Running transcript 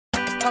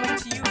coming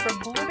to you from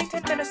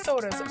Bloomington,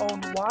 Minnesota's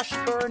own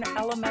Washburn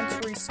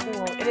Elementary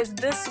School. It is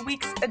this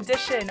week's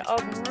edition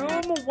of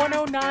Room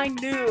 109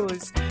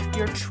 News,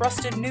 your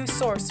trusted news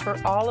source for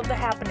all of the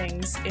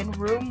happenings in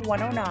Room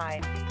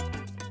 109.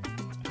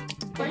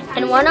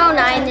 In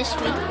 109 this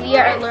week, we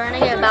are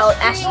learning about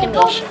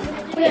estimation.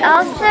 We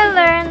also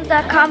learned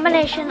the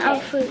combination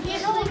of foods.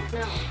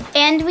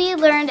 And we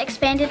learned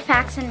expanded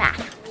facts in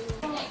math.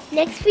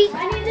 Next week,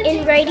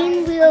 in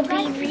writing, we will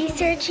be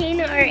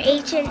researching our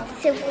ancient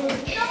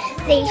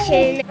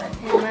civilization.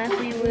 In math,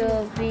 we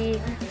will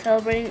be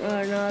celebrating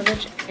our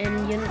knowledge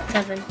in Unit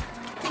 7.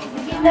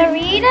 The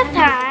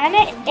readathon,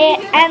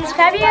 it ends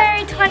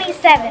February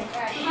 27th.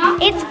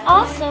 It's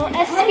also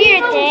a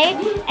Spirit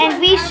Day, and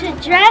we should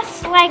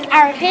dress like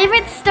our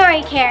favorite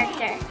story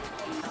character.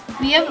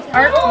 We have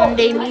Art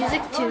Monday,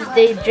 Music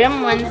Tuesday,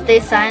 Gym Wednesday,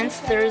 Science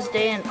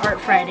Thursday, and Art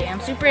Friday. I'm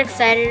super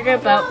excited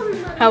about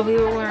how we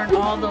will learn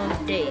all those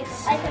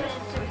days.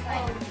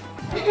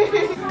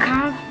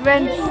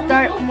 Conference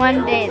start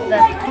Monday, the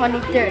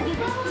 23rd.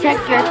 Check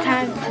your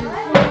time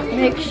to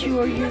make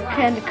sure you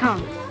can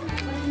come.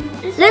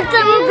 Let's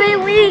have a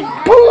great week!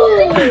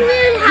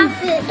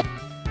 Boom!